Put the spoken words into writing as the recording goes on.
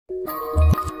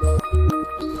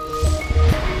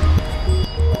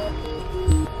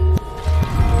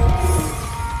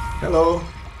Hello.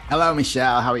 Hello,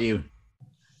 Michel. How are you?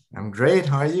 I'm great.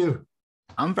 How are you?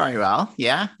 I'm very well.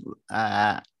 Yeah.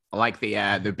 I like the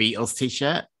Beatles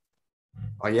t-shirt.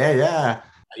 Oh yeah.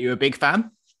 Are you a big fan?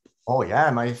 Oh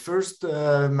yeah. My first,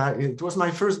 it was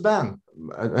my first band.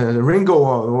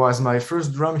 Ringo was my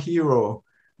first drum hero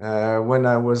when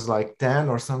I was like 10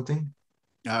 or something.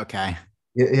 Okay.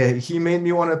 Yeah, he made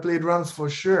me want to play drums for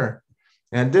sure.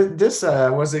 And this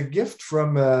was a gift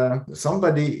from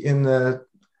somebody in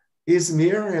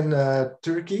Izmir in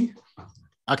Turkey.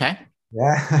 Okay.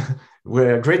 Yeah,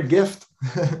 a great gift.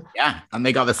 Yeah, and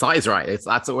they got the size right.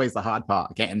 That's always the hard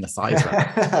part, getting the size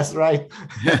right. That's right.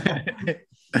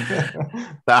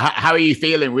 So how are you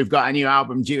feeling? We've got a new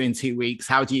album due in 2 weeks.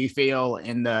 How do you feel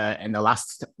in the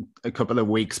last couple of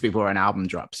weeks before an album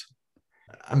drops?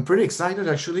 I'm pretty excited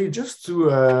actually. Just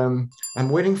to I'm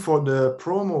waiting for the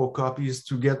promo copies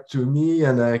to get to me,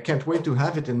 and I can't wait to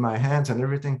have it in my hands and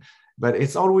everything. But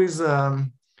it's always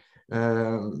kind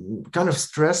of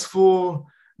stressful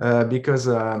because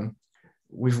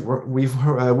we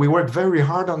worked very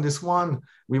hard on this one.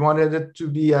 We wanted it to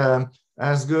be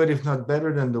as good, if not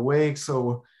better, than the Wake.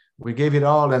 So we gave it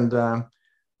all, and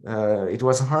it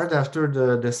was hard after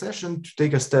the session to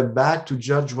take a step back to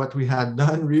judge what we had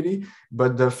done, really.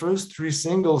 But the first 3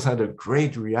 singles had a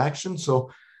great reaction.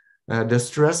 So the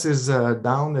stress is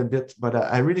down a bit, but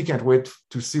I really can't wait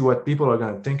to see what people are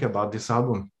going to think about this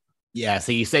album. Yeah,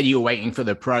 so you said you were waiting for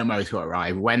the promo to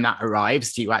arrive. When that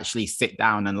arrives, do you actually sit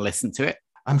down and listen to it?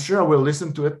 I'm sure I will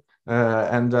listen to it,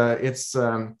 and it's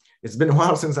been a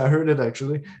while since I heard it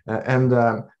actually,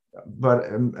 but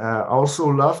also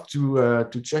love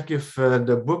to check if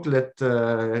the booklet,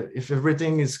 if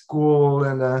everything is cool,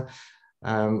 and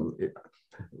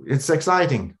it's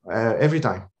exciting every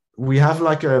time. We have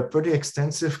like a pretty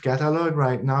extensive catalog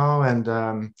right now,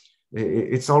 and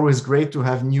it's always great to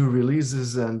have new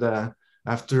releases, and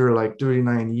after like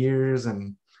 39 years,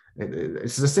 and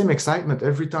it's the same excitement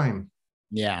every time.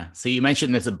 Yeah. So you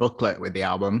mentioned there's a booklet with the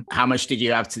album. How much did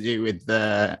you have to do with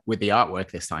the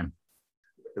artwork this time?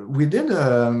 We did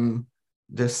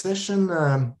the session.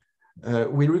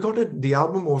 We recorded the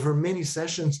album over many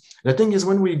sessions. The thing is,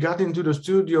 when we got into the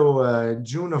studio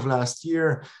June of last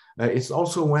year, it's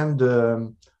also when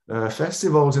the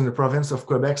festivals in the province of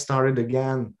Quebec started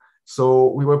again. So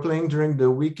we were playing during the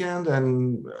weekend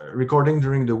and recording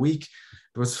during the week.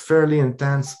 It was fairly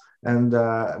intense. And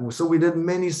so we did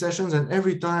many sessions, and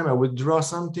every time I would draw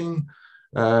something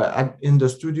in the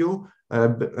studio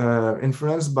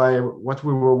influenced by what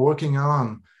we were working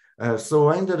on. So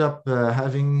I ended up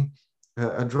having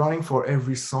a drawing for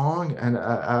every song, and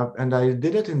I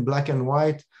did it in black and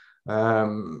white.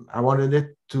 I wanted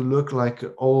it to look like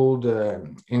old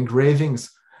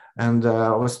engravings, and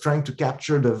I was trying to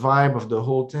capture the vibe of the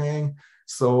whole thing.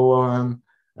 So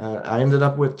I ended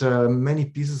up with many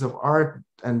pieces of art,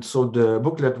 and so the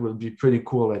booklet will be pretty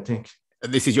cool, I think.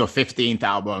 This is your 15th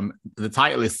album. The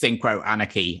title is Synchro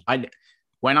Anarchy.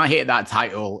 When I hear that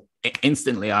title,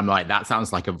 instantly I'm like, that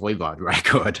sounds like a Voivod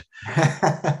record.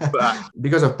 But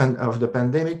because of the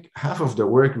pandemic, half of the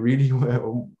work really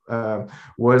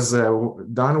was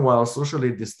done while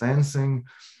socially distancing,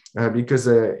 because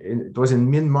it was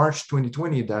in mid-March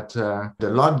 2020 that the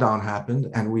lockdown happened,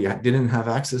 and we didn't have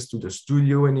access to the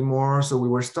studio anymore. So we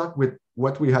were stuck with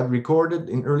what we had recorded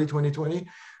in early 2020,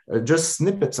 just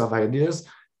snippets of ideas.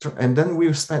 And then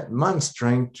we've spent months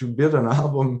trying to build an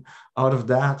album out of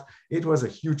that. It was a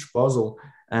huge puzzle.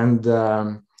 And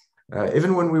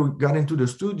even when we got into the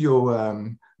studio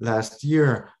last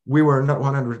year, we were not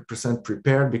 100%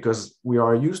 prepared, because we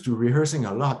are used to rehearsing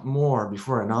a lot more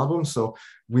before an album. So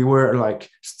we were like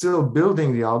still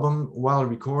building the album while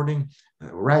recording,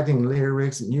 writing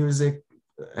lyrics, music.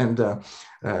 And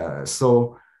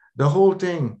so the whole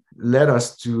thing led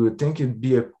us to think it'd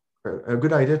be a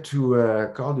good idea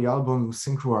to call the album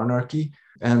Synchro Anarchy.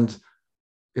 And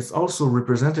it's also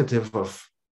representative of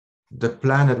the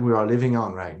planet we are living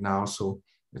on right now. So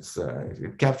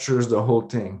it captures the whole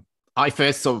thing. I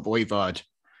first saw Voivod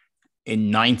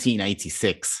in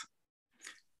 1986.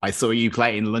 I saw you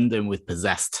play in London with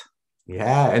Possessed.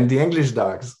 Yeah, and the English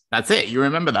Dogs. That's it. You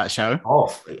remember that show?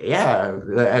 Oh, yeah.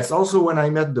 It's also when I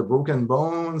met the Broken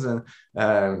Bones, and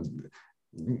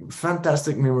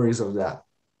fantastic memories of that.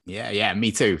 Yeah,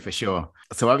 me too, for sure.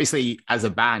 So obviously, as a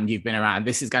band, you've been around.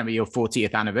 This is going to be your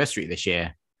 40th anniversary this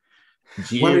year.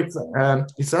 Well,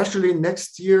 it's actually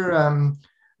next year.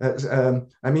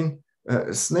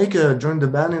 Snake joined the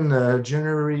band in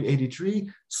January '83.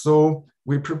 So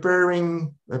we're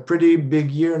preparing a pretty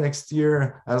big year next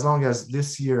year, as long as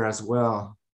this year as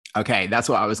well. Okay, that's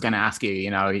what I was going to ask you.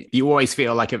 You know, you always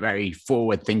feel like a very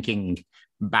forward-thinking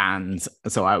band,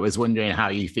 so I was wondering how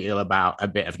you feel about a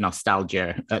bit of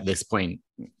nostalgia at this point.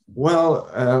 Well,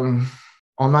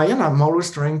 on my end, I'm always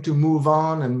trying to move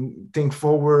on and think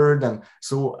forward. And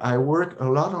so I work a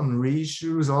lot on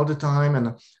reissues all the time.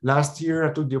 And last year,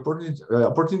 I took the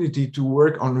opportunity to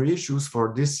work on reissues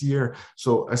for this year.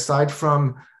 So aside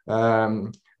from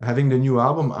having the new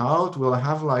album out, we'll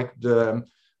have like the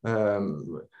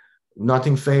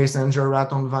Nothing Face, Angel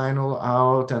Rat on vinyl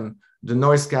out, and the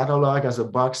Noise catalog as a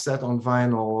box set on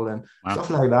vinyl and stuff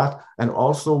like that. And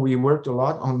also we worked a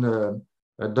lot on a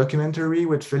documentary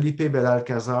with Felipe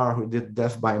Belalcazar, who did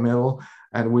Death by Metal,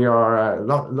 and we are a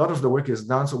lot of the work is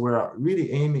done, so we're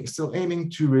really still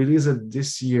aiming to release it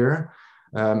this year.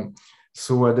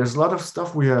 So there's a lot of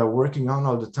stuff we are working on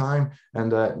all the time,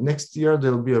 and next year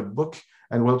there'll be a book,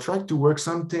 and we'll try to work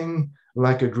something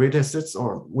like a greatest hits,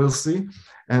 or we'll see.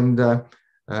 And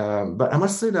but I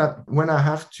must say that when I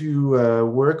have to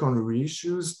work on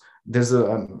reissues, there's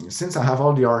since I have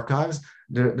all the archives,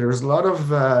 there's a lot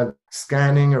of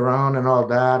scanning around and all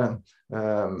that, and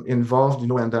involved, you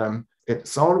know, and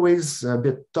it's always a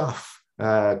bit tough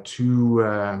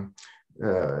to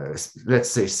let's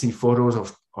say see photos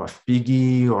of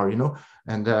Piggy, or you know,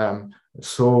 and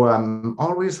so I'm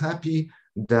always happy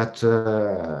that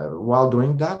while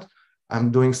doing that,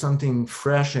 I'm doing something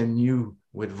fresh and new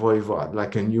with Voivod,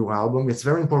 like a new album. It's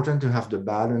very important to have the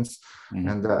balance,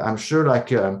 and I'm sure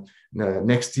like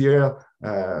next year,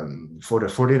 for the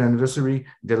 40th anniversary,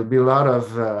 there'll be a lot of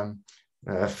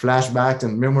flashbacks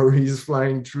and memories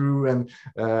flying through and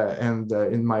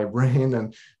in my brain.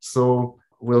 And so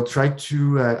we'll try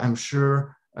to, I'm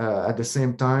sure, at the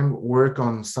same time, work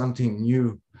on something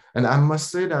new. And I must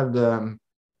say that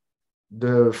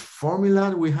the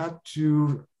formula we had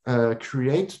to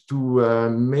create to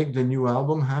make the new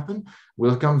album happen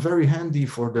will come very handy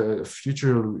for the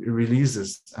future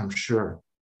releases, I'm sure.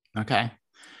 Okay.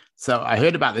 So I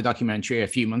heard about the documentary a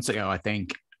few months ago, I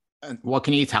think. What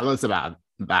can you tell us about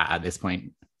that at this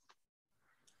point?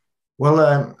 Well,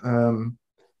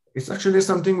 it's actually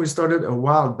something we started a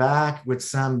while back with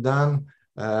Sam Dunn,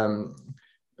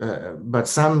 but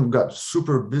Sam got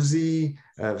super busy.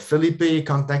 Felipe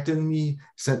contacted me,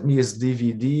 sent me his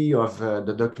DVD of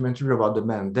the documentary about the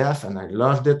band Deaf, and I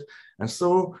loved it. And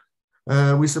so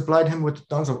we supplied him with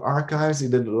tons of archives. He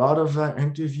did a lot of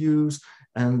interviews,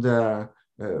 and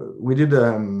we did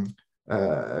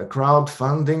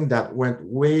crowdfunding that went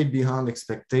way beyond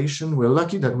expectation. We're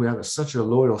lucky that we have such a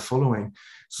loyal following.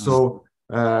 So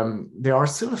there are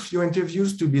still a few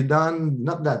interviews to be done,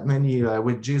 not that many,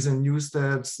 with Jason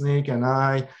Newsted, Snake, and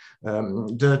I.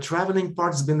 The traveling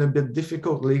part's been a bit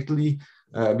difficult lately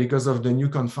because of the new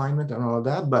confinement and all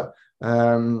that, but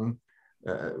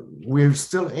we're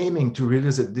still aiming to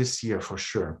release it this year for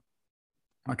sure.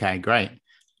 Okay, great.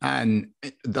 And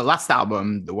the last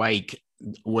album, The Wake,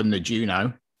 won the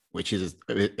Juno, which is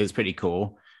pretty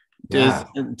cool.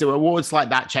 Do awards like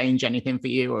that change anything for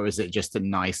you, or is it just a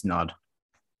nice nod?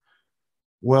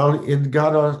 Well, it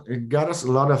got us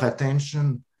a lot of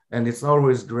attention, and it's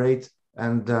always great.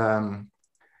 And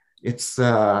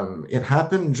it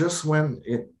happened just when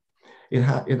it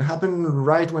happened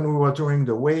right when we were touring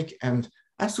The Wake, and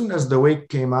as soon as The Wake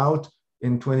came out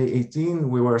in 2018,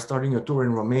 we were starting a tour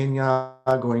in Romania,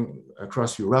 going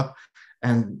across Europe,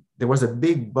 and there was a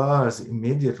big buzz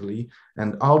immediately,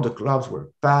 and all the clubs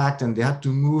were packed, and they had to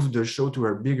move the show to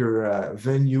a bigger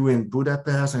venue in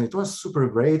Budapest, and it was super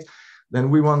great. Then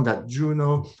we won that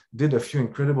Juno, did a few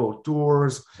incredible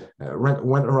tours,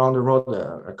 went around the world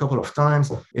a couple of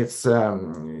times. It's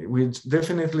we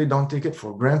definitely don't take it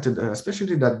for granted,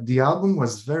 especially that the album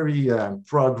was very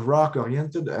prog rock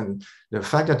oriented, and the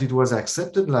fact that it was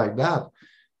accepted like that,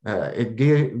 it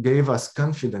gave us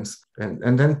confidence.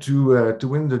 And then to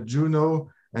win the Juno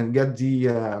and get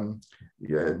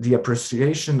the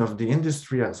appreciation of the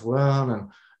industry as well, and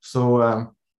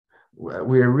so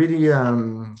we're really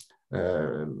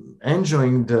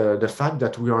enjoying the fact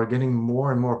that we are getting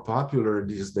more and more popular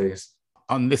these days.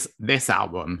 On this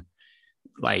album,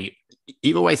 like,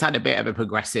 you've always had a bit of a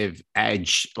progressive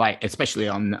edge, like especially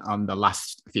on the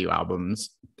last few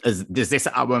albums. Does this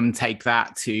album take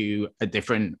that to a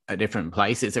different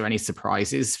place? Is there any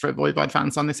surprises for Voivod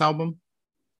fans on this album?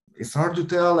 It's hard to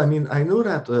tell. I mean, I know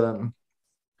that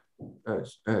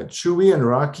Chewy and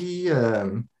Rocky,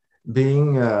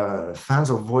 being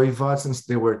fans of Voivod since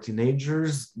they were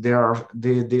teenagers, they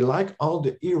like all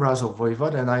the eras of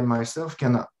Voivod, and I myself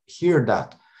can hear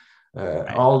that.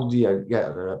 Right. All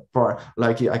the part,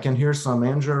 like I can hear some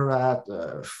Angel Rat,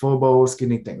 Phobos,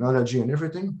 Killing Technology, and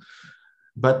everything.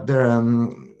 But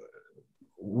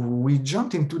we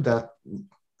jumped into that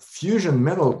fusion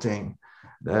metal thing.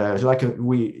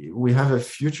 We have a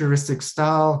futuristic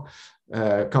style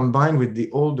combined with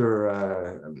the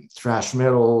older thrash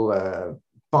metal,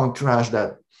 punk thrash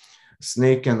that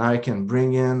Snake and I can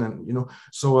bring in, and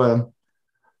so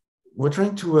we're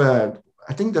trying to.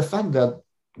 I think the fact that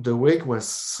the wake was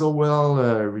so well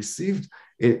received,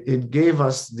 it gave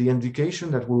us the indication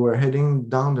that we were heading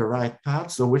down the right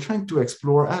path. So we're trying to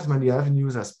explore as many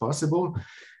avenues as possible.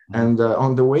 And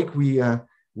on the wake, we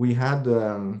had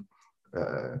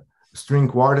string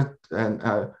quartet,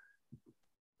 and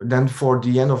then for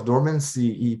the End of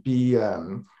Dormancy EP,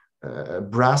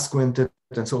 brass quintet,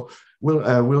 and so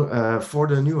we'll for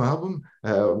the new album.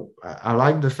 I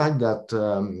like the fact that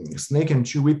Snake and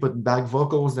Chewy put back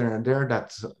vocals there and there.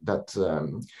 That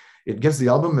it gives the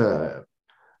album a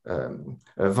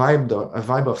vibe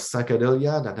of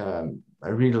psychedelia that I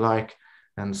really like.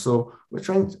 And so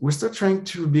we're still trying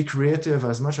to be creative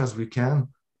as much as we can.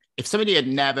 If somebody had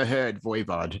never heard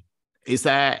Voivod, is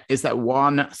there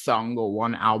one song or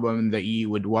one album that you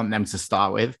would want them to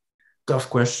start with? Tough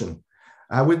question.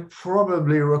 I would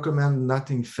probably recommend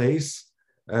Nothing Face,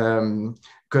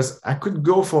 because I could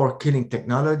go for Killing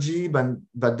Technology,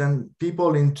 but then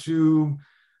people into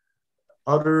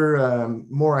other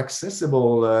more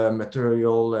accessible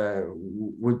material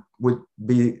would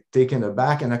be taken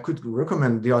aback, and I could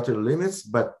recommend The Outer Limits,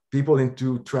 but people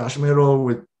into thrash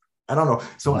metal I don't know.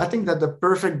 So I think that the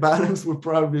perfect balance would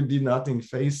probably be Nothing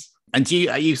Face. And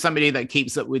are you somebody that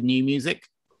keeps up with new music?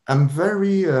 I'm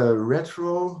very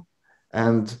retro,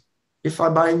 and if I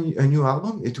buy a new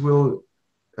album, it will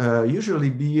usually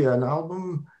be a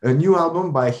new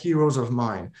album by heroes of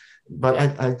mine. But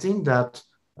I think that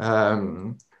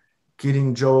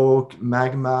Killing Joke,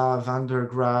 Magma,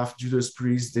 Vandergraaf, Judas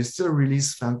Priest, they still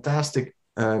release fantastic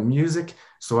music,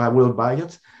 so I will buy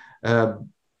it.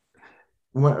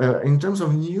 In terms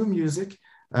of new music,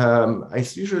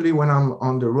 it's usually when I'm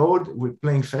on the road with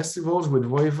playing festivals with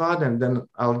Voivod, and then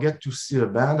I'll get to see a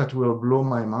band that will blow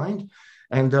my mind.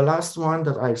 And the last one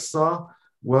that I saw,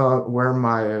 where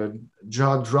my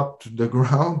jaw dropped to the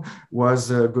ground,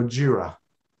 was Gojira.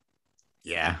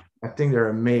 Yeah, I think they're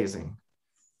amazing.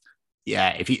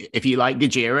 Yeah, if you like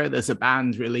Gojira, there's a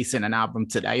band releasing an album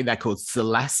today. They're called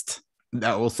Celeste.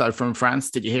 They're also from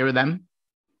France. Did you hear of them?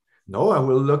 No, I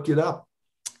will look it up.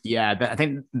 Yeah, I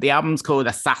think the album's called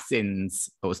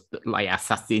Assassins, or like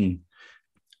Assassin,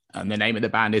 and the name of the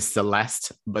band is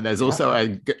Celeste. But there's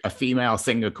also a female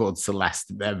singer called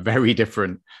Celeste. They're very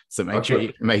different, so make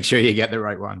sure you get the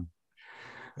right one.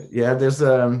 Yeah, there's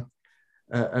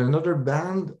another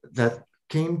band that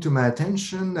came to my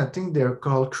attention. I think they're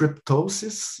called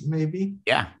Cryptosis, maybe.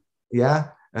 Yeah.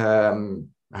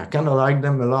 I kind of like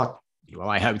them a lot. Well,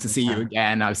 I hope to see you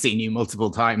again. I've seen you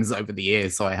multiple times over the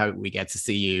years, so I hope we get to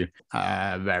see you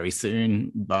very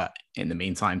soon. But in the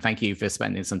meantime, thank you for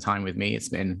spending some time with me. It's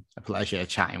been a pleasure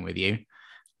chatting with you.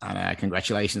 And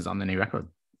congratulations on the new record.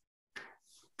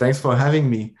 Thanks for having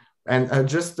me. And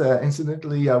just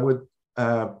incidentally, I would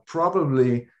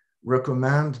probably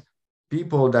recommend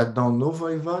people that don't know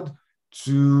Voivod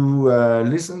to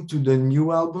listen to the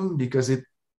new album, because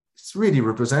it's really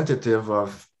representative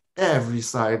of every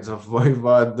sides of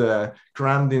Voivod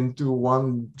crammed into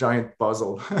one giant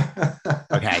puzzle.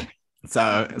 Okay,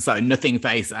 so Nothing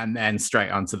Face, and then straight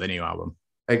onto the new album.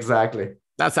 Exactly.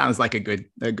 That sounds like a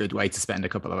good way to spend a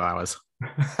couple of hours.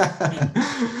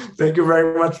 Thank you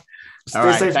very much.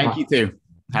 Stay safe. Thank you too.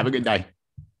 Have a good day.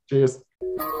 Cheers.